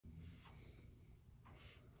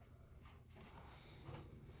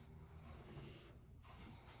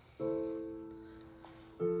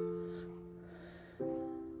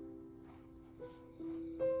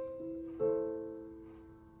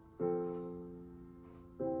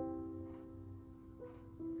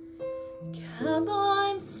Come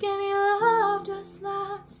on, skinny love, just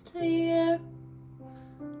last a year.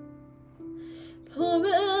 Pour a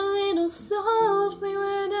little salt, we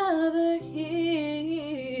were never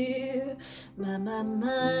here. My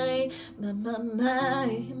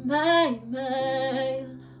love.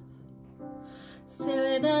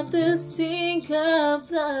 Staring at the sink of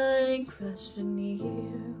blood and crushed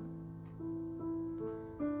veneer.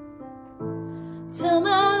 Tell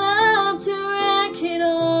my love to wreck it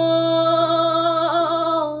all.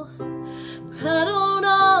 Cut on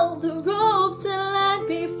all the ropes and let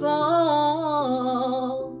me fall.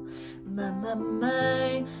 My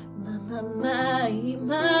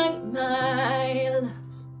love.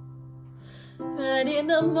 Right in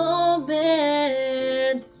the moment,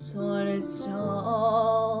 the sword is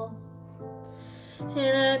tall.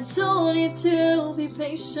 And I told you to be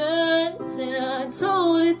patient, and I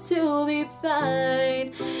told you to be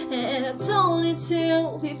fine, and I told you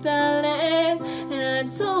to be balanced, and I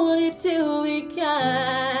told you to be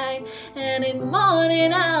kind. And in the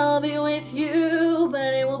morning I'll be with you,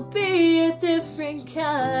 but it will be a different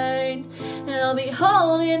kind. And I'll be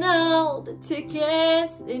holding all the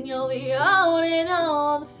tickets, and you'll be holding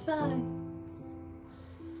all the fights.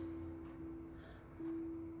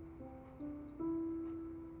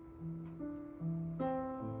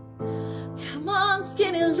 Come on,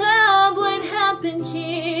 skinny love, what happened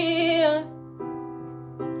here?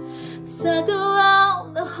 Stuck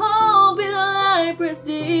around the hole be the light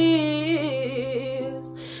perceives.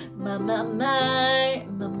 My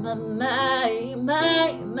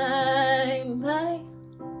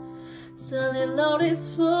Selling load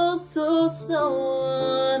is full, so slow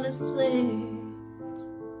on the split.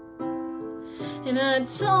 And I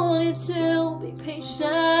told you to be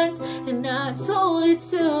patient, and I told you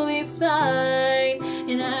to be fine,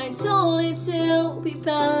 and I told you to be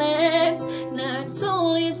balanced, and I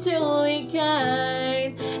told you to be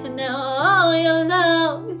kind. And now all your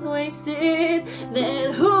love is wasted,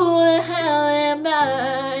 then who the hell am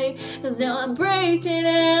I? 'Cause now I'm breaking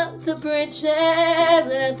out the bridges,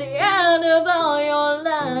 and at the end of all your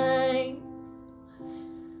life,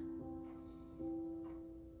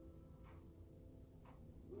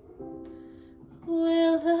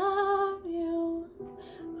 will love you,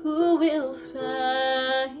 who will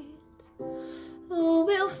fight, who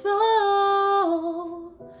will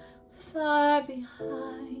fall far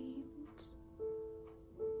behind.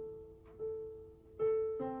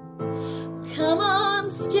 Come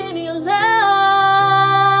on, skinny love.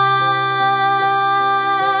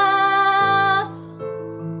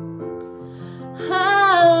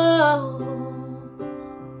 Oh,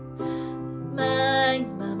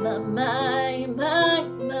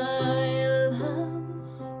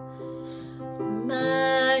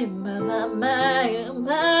 my love, my